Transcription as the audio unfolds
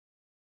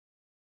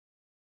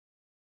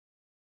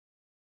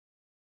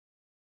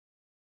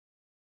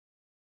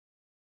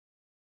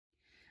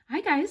Hi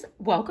guys,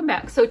 welcome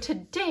back. So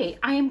today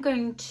I am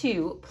going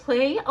to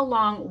play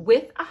along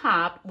with a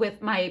hop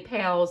with my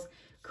pals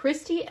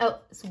Christy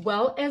as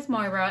well as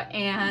Moira,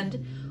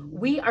 and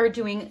we are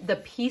doing the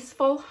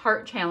Peaceful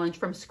Heart Challenge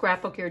from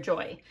Scrapbook Your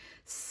Joy.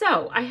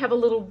 So I have a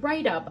little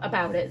write-up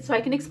about it so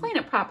I can explain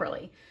it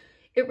properly.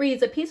 It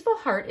reads, a peaceful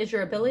heart is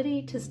your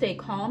ability to stay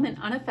calm and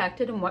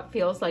unaffected in what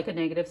feels like a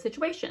negative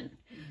situation.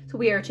 So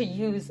we are to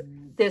use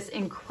this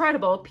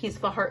incredible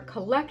Peaceful Heart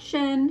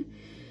collection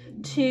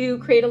to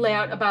create a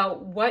layout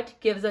about what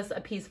gives us a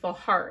peaceful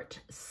heart.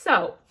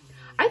 So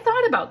I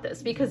thought about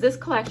this because this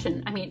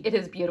collection, I mean, it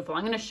is beautiful.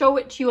 I'm going to show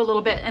it to you a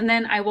little bit, and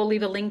then I will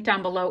leave a link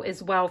down below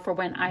as well for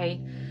when I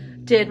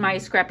did my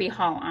scrappy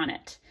haul on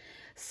it.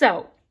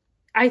 So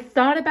I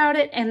thought about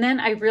it, and then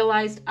I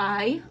realized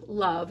I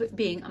love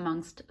being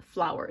amongst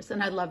flowers,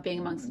 and I love being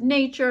amongst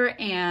nature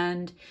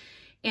and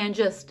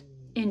just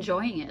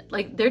enjoying it.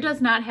 Like, there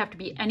does not have to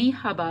be any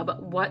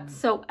hubbub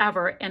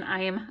whatsoever, and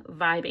I am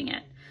vibing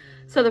it.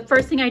 So the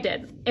first thing I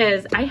did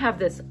is I have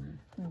this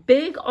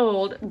big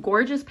old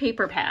gorgeous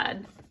paper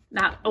pad,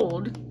 not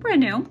old,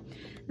 brand new,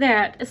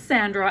 that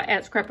Sandra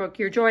at Scrapbook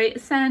Your Joy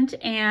sent,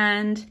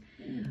 and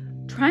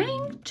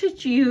trying to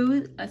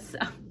choose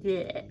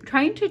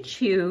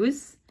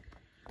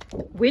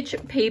which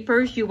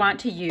papers you want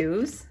to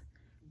use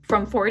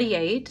from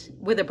 48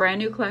 with a brand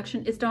new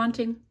collection is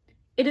daunting.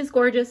 It is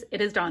gorgeous, it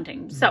is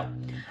daunting. So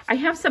I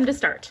have some to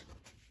start.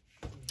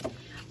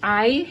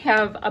 I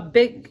have a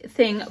big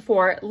thing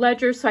for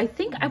ledger, so I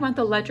think I want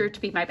the ledger to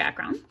be my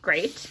background.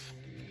 Great.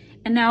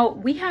 And now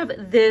we have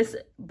this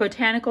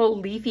botanical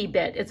leafy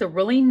bit. It's a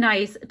really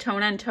nice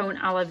tone-on-tone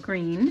olive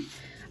green.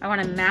 I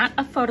want to mat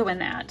a photo in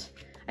that.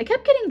 I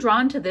kept getting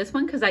drawn to this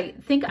one because I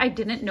think I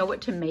didn't know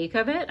what to make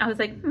of it. I was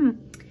like,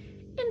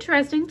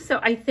 interesting. So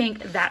I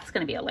think that's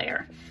going to be a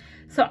layer.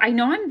 So I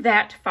know I'm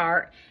that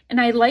far, and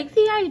I like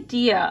the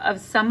idea of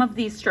some of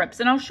these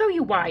strips, and I'll show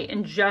you why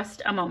in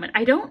just a moment.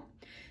 I don't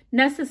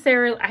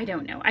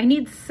know. I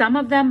need some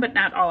of them, but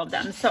not all of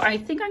them. So I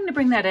think I'm going to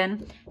bring that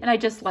in. And I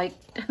just like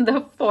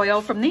the foil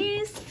from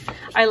these.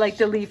 I like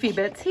the leafy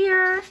bits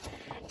here.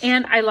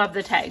 And I love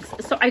the tags.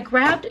 So I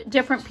grabbed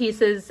different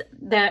pieces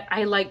that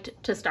I liked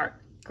to start.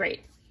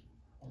 Great.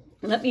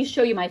 Let me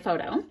show you my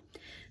photo.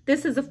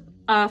 This is a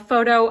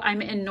photo.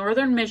 I'm in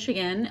northern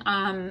Michigan,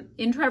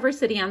 in Traverse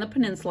City on the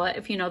peninsula,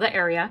 if you know the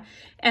area.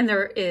 And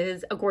there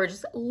is a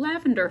gorgeous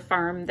lavender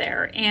farm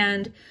there.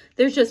 And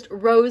there's just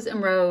rows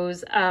and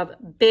rows of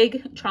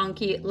big,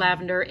 chunky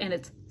lavender, and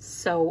it's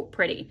so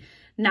pretty.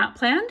 Not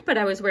planned, but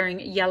I was wearing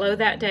yellow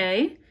that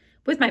day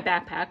with my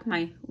backpack.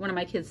 One of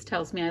my kids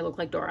tells me I look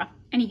like Dora.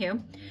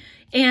 Anywho.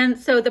 And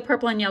so the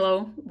purple and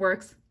yellow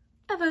works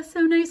ever so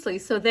nicely.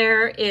 So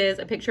there is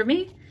a picture of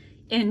me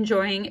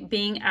enjoying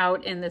being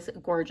out in this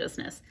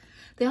gorgeousness.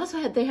 They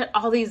had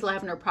all these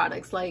lavender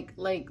products like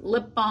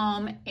lip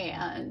balm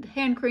and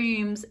hand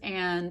creams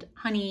and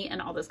honey and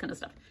all this kind of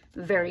stuff.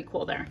 Very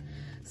cool there.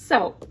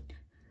 So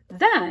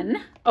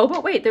then, oh,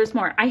 but wait, there's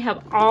more. I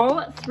have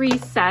all 3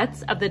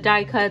 sets of the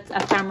die cuts,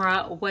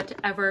 ephemera,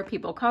 whatever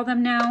people call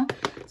them now.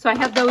 So I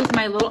have those,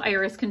 my little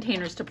iris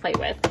containers to play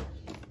with.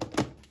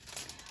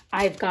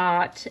 I've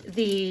got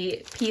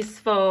the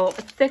Peaceful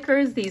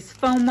Thickers, these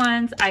foam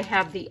ones. I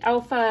have the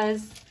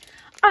alphas.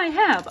 I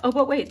have, oh,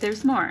 but wait,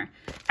 there's more.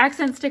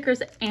 Accent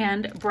stickers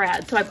and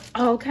brad. So I have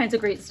all kinds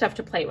of great stuff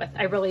to play with.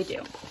 I really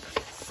do.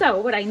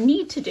 So what I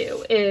need to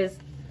do is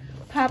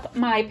pop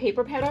my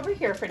paper pad over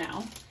here for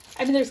now.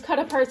 I mean, there's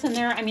cut parts in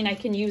there. I mean, I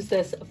can use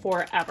this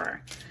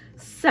forever.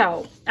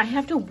 So I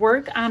have to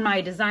work on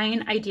my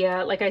design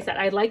idea. Like I said,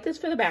 I like this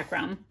for the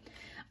background.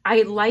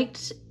 I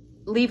liked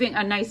leaving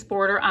a nice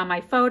border on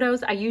my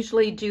photos. I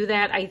usually do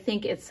that. I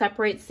think it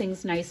separates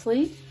things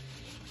nicely.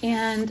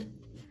 And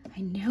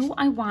I know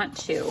I want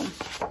to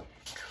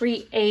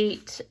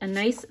create a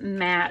nice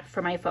mat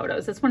for my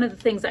photos. That's one of the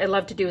things I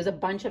love to do is a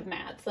bunch of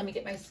mats. Let me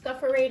get my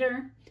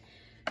scufferator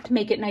to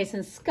make it nice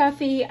and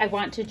scuffy. I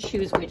want to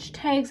choose which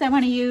tags I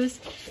want to use.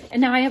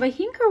 And now I have a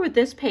hinker with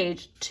this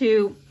page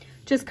to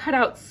just cut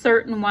out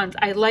certain ones.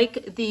 I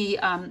like the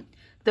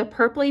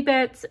purpley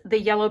bits, the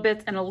yellow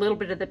bits, and a little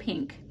bit of the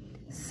pink.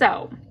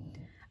 So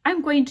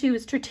I'm going to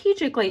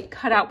strategically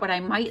cut out what I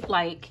might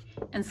like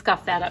and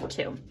scuff that up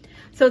too.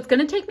 So it's going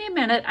to take me a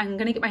minute. I'm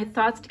going to get my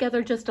thoughts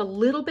together just a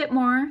little bit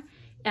more,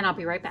 and I'll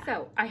be right back.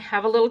 So I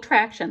have a little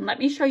traction. Let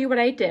me show you what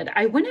I did.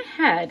 I went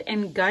ahead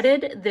and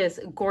gutted this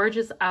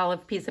gorgeous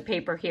olive piece of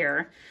paper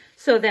here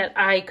so that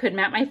I could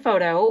mat my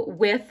photo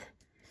with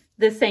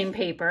the same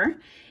paper.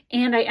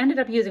 And I ended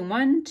up using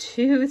 1,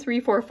 2, 3,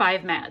 4,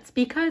 5 mats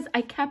because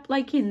I kept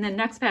liking the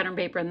next pattern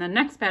paper and the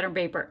next pattern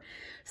paper.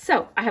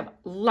 So I have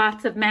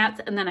lots of mats,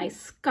 and then I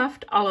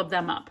scuffed all of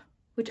them up,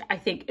 which I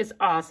think is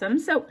awesome.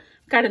 So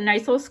I've got a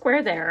nice little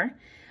square there.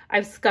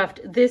 I've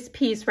scuffed this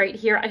piece right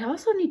here. I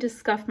also need to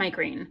scuff my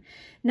green.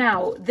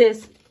 Now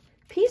this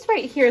piece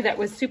right here that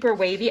was super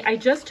wavy, I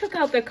just took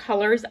out the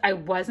colors I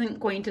wasn't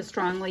going to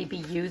strongly be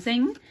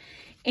using,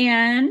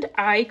 and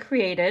I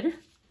created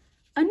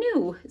a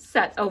new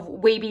set of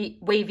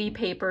wavy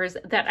papers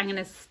that I'm going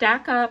to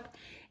stack up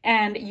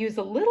and use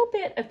a little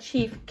bit of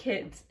cheap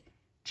kids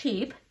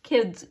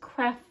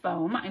craft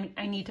foam.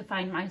 I need to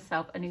find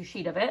myself a new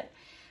sheet of it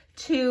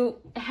to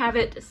have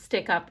it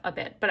stick up a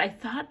bit, but I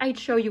thought I'd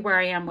show you where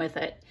I am with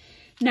it.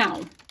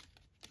 Now,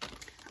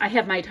 I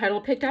have my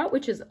title picked out,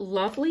 which is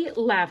Lovely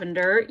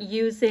Lavender,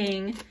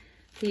 using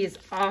these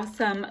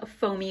awesome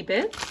foamy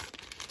bits.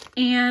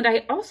 And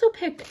I also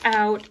picked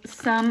out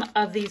some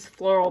of these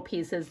floral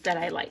pieces that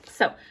I like.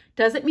 So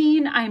doesn't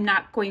mean I'm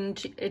not going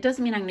to, it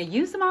doesn't mean I'm going to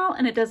use them all,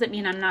 and it doesn't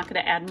mean I'm not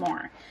going to add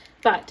more.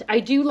 But I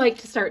do like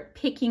to start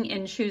picking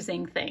and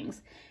choosing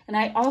things. And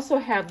I also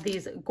have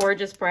these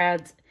gorgeous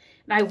brads,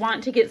 and I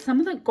want to get some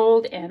of the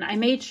gold in. I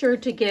made sure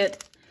to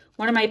get,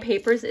 one of my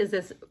papers is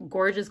this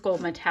gorgeous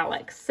gold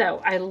metallic. So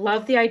I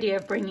love the idea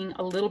of bringing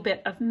a little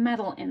bit of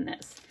metal in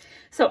this.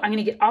 So I'm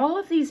going to get all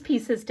of these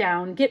pieces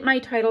down, get my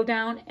title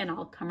down, and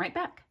I'll come right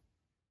back.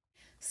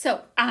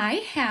 So I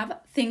have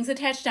things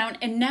attached down,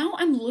 and now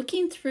I'm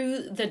looking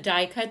through the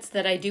die cuts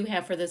that I do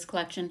have for this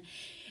collection.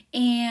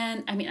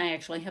 And I mean, I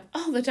actually have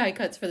all the die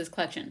cuts for this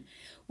collection,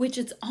 which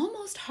it's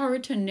almost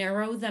hard to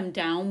narrow them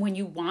down when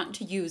you want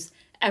to use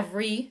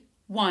every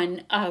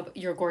one of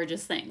your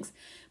gorgeous things.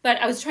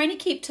 But I was trying to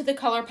keep to the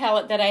color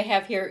palette that I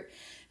have here.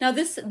 Now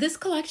this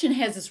collection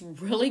has this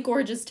really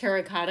gorgeous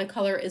terracotta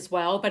color as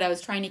well, but I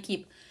was trying to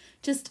keep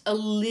just a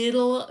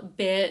little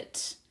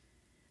bit,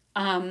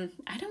 I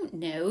don't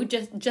know,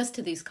 just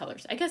to these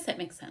colors. I guess that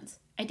makes sense.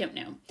 I don't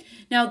know.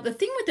 Now the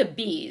thing with the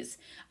bees,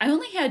 I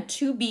only had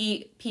 2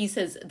 bee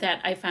pieces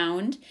that I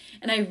found,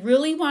 and I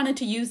really wanted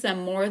to use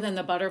them more than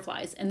the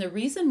butterflies. And the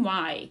reason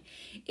why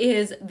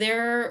is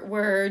there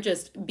were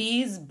just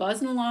bees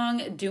buzzing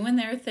along, doing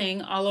their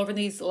thing all over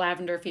these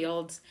lavender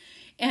fields.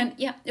 And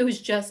yeah, it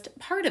was just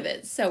part of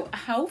it. So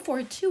how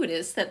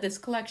fortuitous that this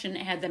collection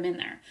had them in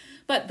there.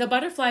 But the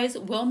butterflies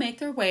will make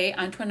their way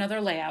onto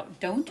another layout.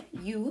 Don't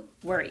you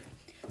worry.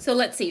 So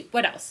let's see,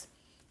 what else?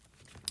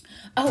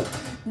 Oh,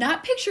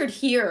 not pictured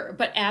here,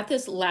 but at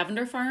this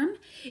lavender farm,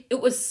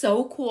 it was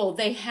so cool.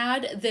 They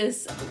had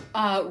this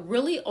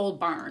really old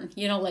barn,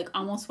 you know, like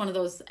almost one of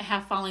those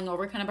half falling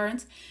over kind of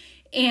barns.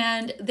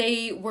 And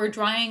they were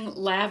drying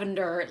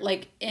lavender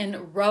like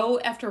in row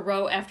after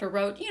row after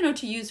row, you know,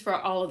 to use for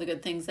all of the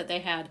good things that they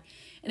had.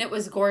 And it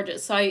was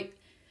gorgeous. So I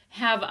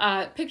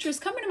have pictures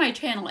coming to my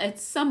channel at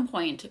some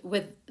point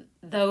with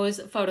those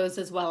photos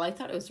as well. I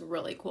thought it was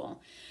really cool.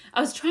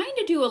 I was trying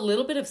to do a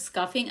little bit of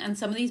scuffing on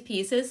some of these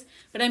pieces,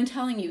 but I'm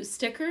telling you,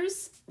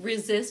 stickers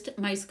resist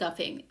my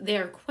scuffing. They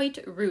are quite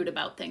rude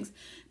about things.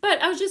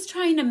 But I was just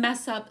trying to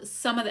mess up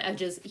some of the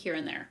edges here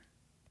and there.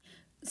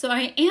 So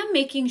I am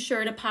making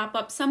sure to pop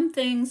up some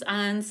things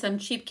on some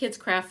cheap kids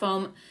craft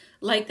foam,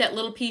 like that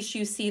little piece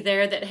you see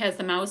there that has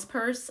the mouse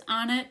purse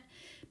on it,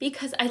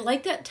 because I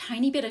like that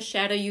tiny bit of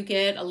shadow you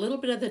get, a little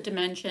bit of the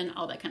dimension,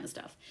 all that kind of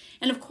stuff.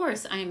 And of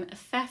course, I'm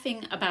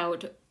faffing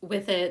about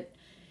with it,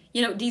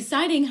 you know,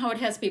 deciding how it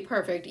has to be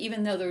perfect,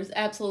 even though there's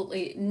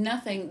absolutely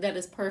nothing that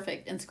is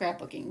perfect in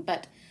scrapbooking,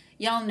 but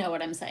y'all know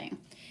what I'm saying.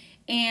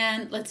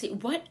 And let's see,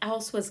 what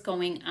else was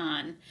going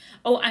on?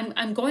 Oh,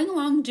 I'm going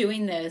along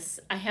doing this.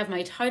 I have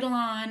my title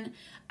on.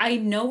 I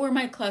know where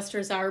my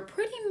clusters are,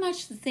 pretty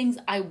much the things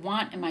I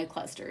want in my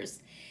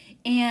clusters.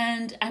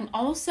 And I'm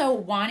also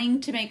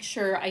wanting to make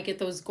sure I get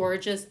those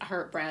gorgeous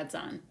heart brads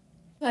on.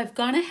 So I've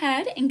gone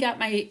ahead and got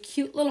my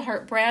cute little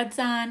heart brads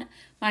on.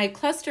 My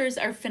clusters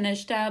are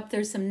finished up.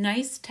 There's some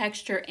nice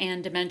texture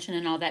and dimension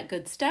and all that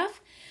good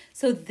stuff.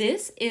 So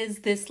this is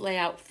this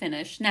layout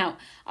finish. Now,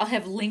 I'll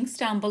have links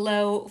down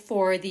below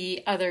for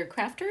the other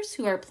crafters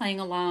who are playing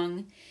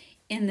along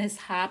in this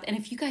hop. And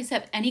if you guys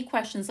have any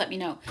questions, let me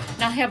know.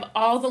 And I'll have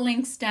all the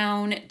links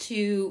down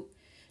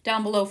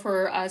below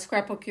for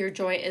Scrapbook Your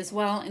Joy as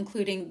well,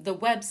 including the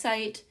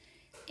website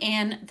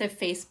and the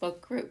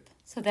Facebook group.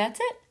 So that's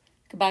it.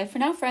 Goodbye for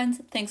now,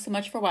 friends. Thanks so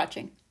much for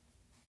watching.